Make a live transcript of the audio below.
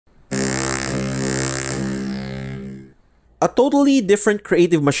A totally different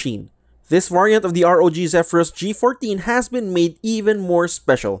creative machine. This variant of the ROG Zephyrus G14 has been made even more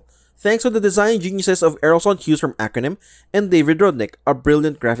special, thanks to the design geniuses of Aerosol Hughes from Acronym and David Rodnick, a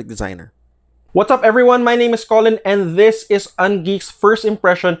brilliant graphic designer. What's up everyone, my name is Colin and this is Ungeek's first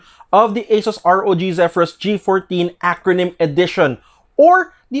impression of the ASUS ROG Zephyrus G14 Acronym Edition,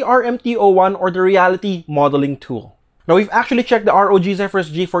 or the RMT01, or the Reality Modeling Tool. Now, we've actually checked the ROG Zephyrus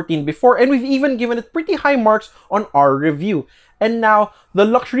G14 before and we've even given it pretty high marks on our review. And now, the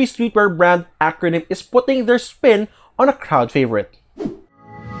luxury streetwear brand Acronym is putting their spin on a crowd favorite.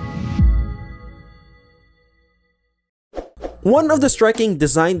 One of the striking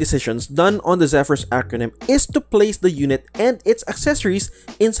design decisions done on the Zephyrus Acronym is to place the unit and its accessories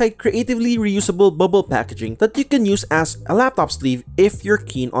inside creatively reusable bubble packaging that you can use as a laptop sleeve if you're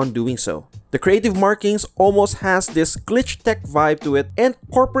keen on doing so. The creative markings almost has this glitch tech vibe to it, and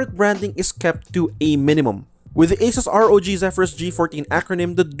corporate branding is kept to a minimum. With the ASUS ROG Zephyrus G14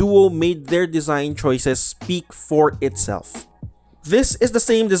 Acronym, the duo made their design choices speak for itself. This is the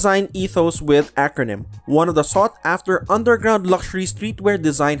same design ethos with Acronym, one of the sought-after underground luxury streetwear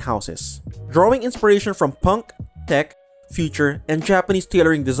design houses. Drawing inspiration from punk, tech, future, and Japanese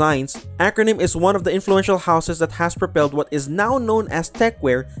tailoring designs, Acronym is one of the influential houses that has propelled what is now known as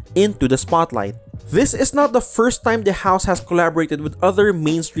techwear into the spotlight. This is not the first time the house has collaborated with other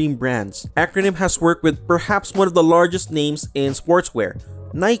mainstream brands. Acronym has worked with perhaps one of the largest names in sportswear,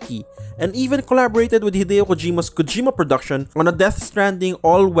 Nike, and even collaborated with Hideo Kojima's Kojima Production on a Death Stranding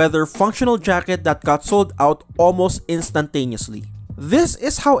all-weather functional jacket that got sold out almost instantaneously. This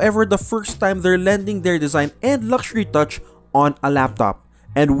is, however, the first time they're lending their design and luxury touch on a laptop,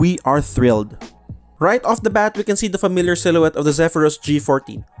 and we are thrilled. Right off the bat, we can see the familiar silhouette of the Zephyrus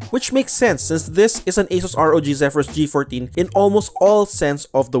G14, which makes sense since this is an ASUS ROG Zephyrus G14 in almost all sense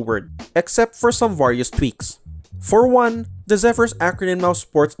of the word, except for some various tweaks. For one, the Zephyrus Acronym now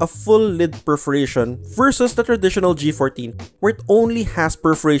sports a full lid perforation versus the traditional G14, where it only has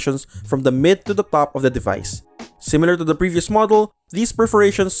perforations from the mid to the top of the device. Similar to the previous model, these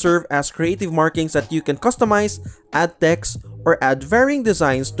perforations serve as creative markings that you can customize, add text, or add varying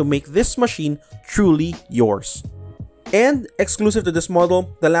designs to make this machine truly yours. And exclusive to this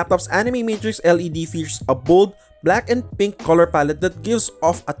model, the laptop's Anime Matrix LED features a bold black and pink color palette that gives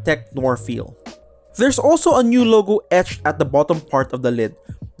off a tech noir feel. There's also a new logo etched at the bottom part of the lid.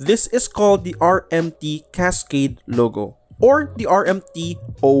 This is called the RMT Cascade logo, or the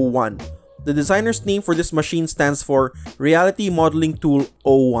RMT01. The designer's name for this machine stands for Reality Modeling Tool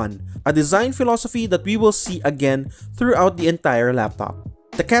 01, a design philosophy that we will see again throughout the entire laptop.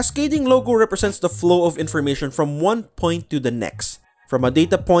 The cascading logo represents the flow of information from one point to the next, from a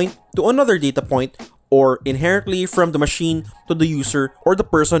data point to another data point, or inherently from the machine to the user or the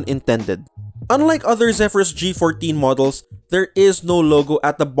person intended. Unlike other Zephyrus G14 models, there is no logo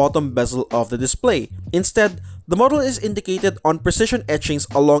at the bottom bezel of the display. Instead, the model is indicated on precision etchings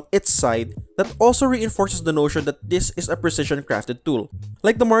along its side that also reinforces the notion that this is a precision crafted tool,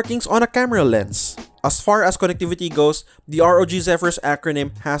 like the markings on a camera lens. As far as connectivity goes, the ROG Zephyrus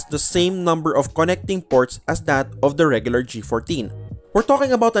Acronym has the same number of connecting ports as that of the regular G14. We're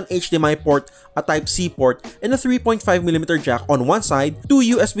talking about an HDMI port, a Type-C port, and a 3.5mm jack on one side, two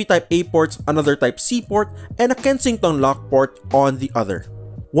USB Type-A ports, another Type-C port, and a Kensington lock port on the other.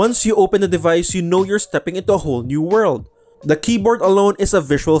 Once you open the device, you know you're stepping into a whole new world. The keyboard alone is a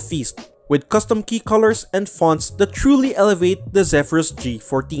visual feast, with custom key colors and fonts that truly elevate the Zephyrus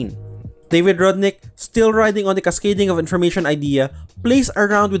G14. David Rodnick, still riding on the cascading of information idea, plays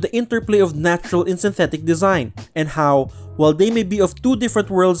around with the interplay of natural and synthetic design, and how, while they may be of two different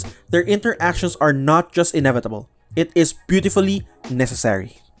worlds, their interactions are not just inevitable. It is beautifully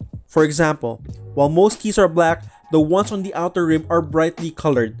necessary. For example, while most keys are black, the ones on the outer rim are brightly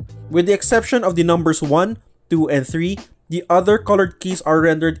colored. With the exception of the numbers 1, 2, and 3, the other colored keys are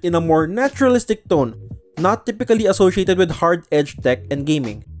rendered in a more naturalistic tone, not typically associated with hard-edged tech and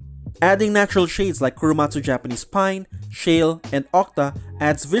gaming. Adding natural shades like Kurumatsu Japanese Pine, Shale, and Octa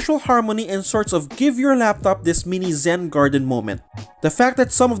adds visual harmony and sorts of give your laptop this mini Zen garden moment. The fact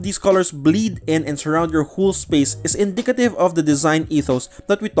that some of these colors bleed in and surround your whole space is indicative of the design ethos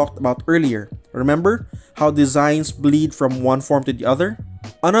that we talked about earlier. Remember how designs bleed from one form to the other?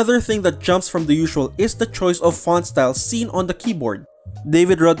 Another thing that jumps from the usual is the choice of font styles seen on the keyboard.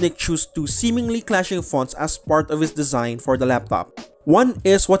 David Rodnick chose two seemingly clashing fonts as part of his design for the laptop. One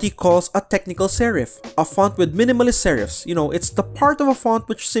is what he calls a technical serif, a font with minimalist serifs. It's the part of a font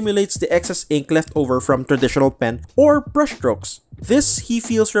which simulates the excess ink left over from traditional pen or brushstrokes. This, he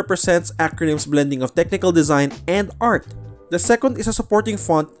feels, represents Acronym's blending of technical design and art. The second is a supporting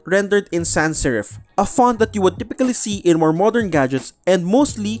font rendered in sans serif, a font that you would typically see in more modern gadgets and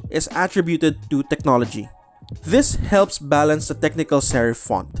mostly is attributed to technology. This helps balance the technical serif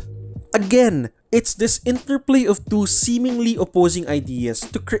font. Again, it's this interplay of two seemingly opposing ideas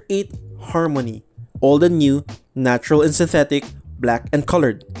to create harmony. Old and new, natural and synthetic, black and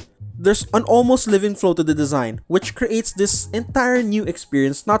colored. There's an almost living flow to the design, which creates this entire new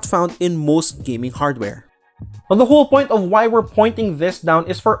experience not found in most gaming hardware. Now, the whole point of why we're pointing this down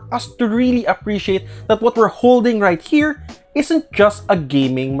is for us to really appreciate that what we're holding right here isn't just a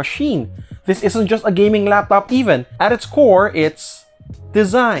gaming machine. This isn't just a gaming laptop even. At its core, it's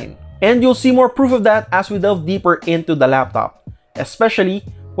design. And you'll see more proof of that as we delve deeper into the laptop, especially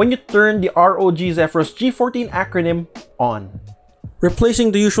when you turn the ROG Zephyrus G14 acronym on.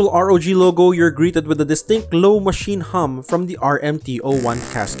 Replacing the usual ROG logo, you're greeted with a distinct low machine hum from the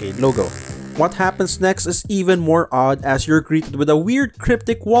RMT01 Cascade logo. What happens next is even more odd as you're greeted with a weird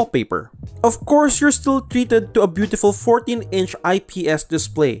cryptic wallpaper. Of course, you're still treated to a beautiful 14-inch IPS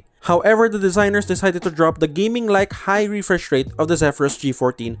display. However, the designers decided to drop the gaming-like high refresh rate of the Zephyrus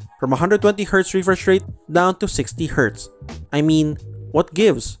G14 from 120Hz refresh rate down to 60Hz. I mean, what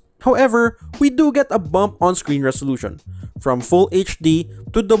gives? However, we do get a bump on screen resolution from Full HD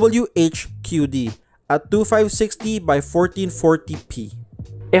to WHQD at 2560 by 1440p.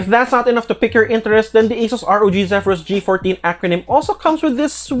 If that's not enough to pique your interest, then the ASUS ROG Zephyrus G14 acronym also comes with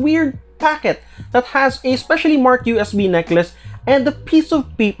this weird packet that has a specially marked USB necklace and a piece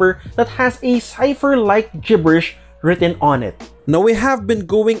of paper that has a cipher-like gibberish written on it. Now, we have been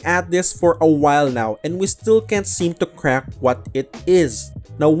going at this for a while now and we still can't seem to crack what it is.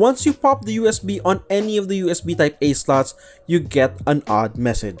 Now, once you pop the USB on any of the USB Type-A slots, you get an odd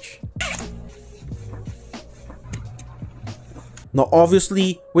message. Now,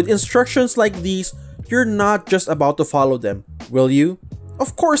 obviously, with instructions like these, you're not just about to follow them, will you?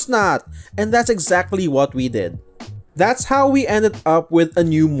 Of course not! And that's exactly what we did. That's how we ended up with a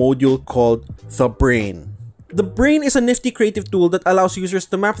new module called The Brain. The Brain is a nifty creative tool that allows users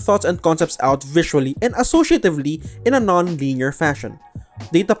to map thoughts and concepts out visually and associatively in a non-linear fashion.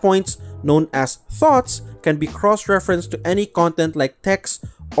 Data points, known as thoughts, can be cross-referenced to any content like text,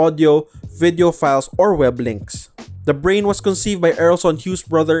 audio, video files, or web links. The Brain was conceived by Errolson Hugh's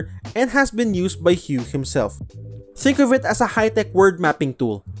brother and has been used by Hugh himself. Think of it as a high-tech word mapping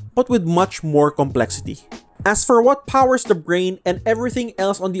tool, but with much more complexity. As for what powers the Brain and everything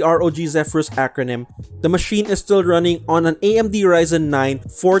else on the ROG Zephyrus acronym, the machine is still running on an AMD Ryzen 9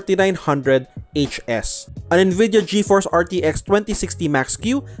 4900HS, an NVIDIA GeForce RTX 2060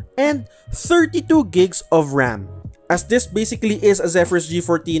 Max-Q, and 32 gigs of RAM. As this basically is a Zephyrus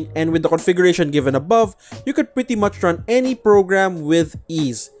G14 and with the configuration given above, you could pretty much run any program with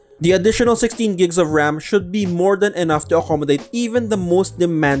ease. The additional 16 gigs of RAM should be more than enough to accommodate even the most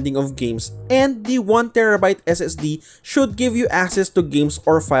demanding of games, and the 1TB SSD should give you access to games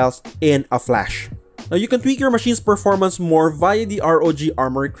or files in a flash. Now, you can tweak your machine's performance more via the ROG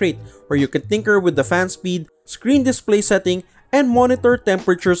Armoury Crate, where you can tinker with the fan speed, screen display setting, and monitor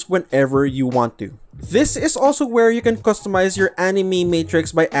temperatures whenever you want to. This is also where you can customize your anime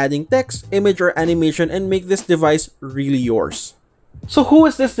matrix by adding text, image, or animation and make this device really yours. So who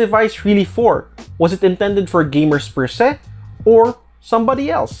is this device really for? Was it intended for gamers per se, or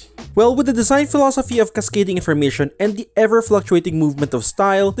somebody else? Well, with the design philosophy of cascading information and the ever-fluctuating movement of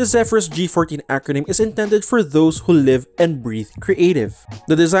style, the Zephyrus G14 acronym is intended for those who live and breathe creative.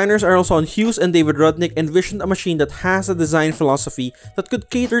 The designers Errolson Hughes and David Rudnick envisioned a machine that has a design philosophy that could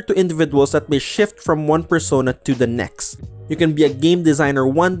cater to individuals that may shift from one persona to the next. You can be a game designer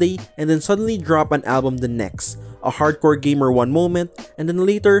one day and then suddenly drop an album the next, a hardcore gamer one moment, and then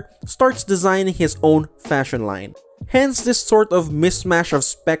later starts designing his own fashion line. Hence this sort of mismatch of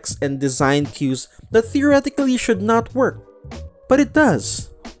specs and design cues that theoretically should not work, but it does.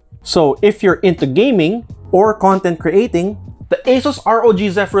 So if you're into gaming or content creating, the ASUS ROG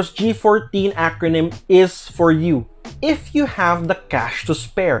Zephyrus G14 acronym is for you if you have the cash to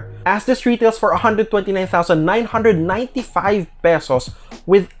spare, as this retails for 129,995 pesos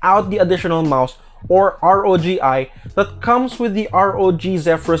without the additional mouse or ROGI that comes with the ROG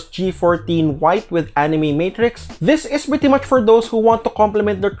Zephyrus G14 White with Anime Matrix. This is pretty much for those who want to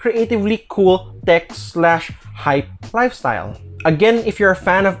complement their creatively cool tech/hype lifestyle. Again, if you're a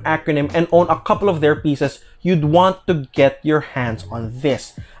fan of Acronym and own a couple of their pieces, you'd want to get your hands on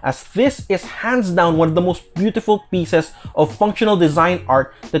this, as this is hands down one of the most beautiful pieces of functional design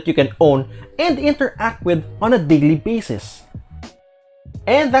art that you can own and interact with on a daily basis.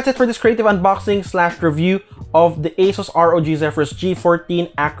 And that's it for this creative unboxing / review of the ASUS ROG Zephyrus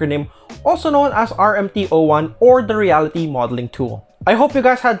G14 Acronym, also known as RMT01 or the Reality Modeling Tool. I hope you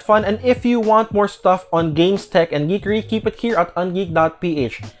guys had fun, and if you want more stuff on games, tech, and geekery, keep it here at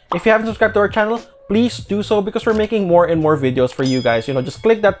ungeek.ph. If you haven't subscribed to our channel, please do so because we're making more and more videos for you guys. Just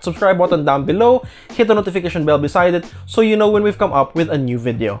click that subscribe button down below, hit the notification bell beside it so you know when we've come up with a new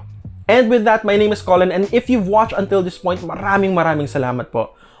video. And with that, my name is Colin, and if you've watched until this point, maraming salamat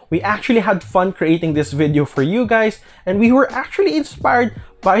po. We actually had fun creating this video for you guys, and we were actually inspired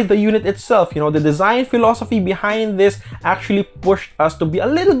by the unit itself. The design philosophy behind this actually pushed us to be a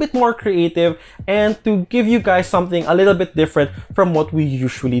little bit more creative and to give you guys something a little bit different from what we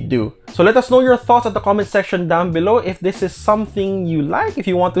usually do. So let us know your thoughts at the comment section down below. If this is something you like, if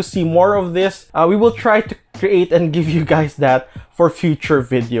you want to see more of this, we will try to create and give you guys that for future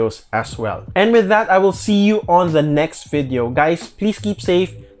videos as well. And with that, I will see you on the next video. Guys, please keep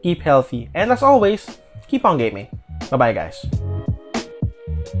safe, keep healthy, and as always, keep on gaming. Bye-bye, guys.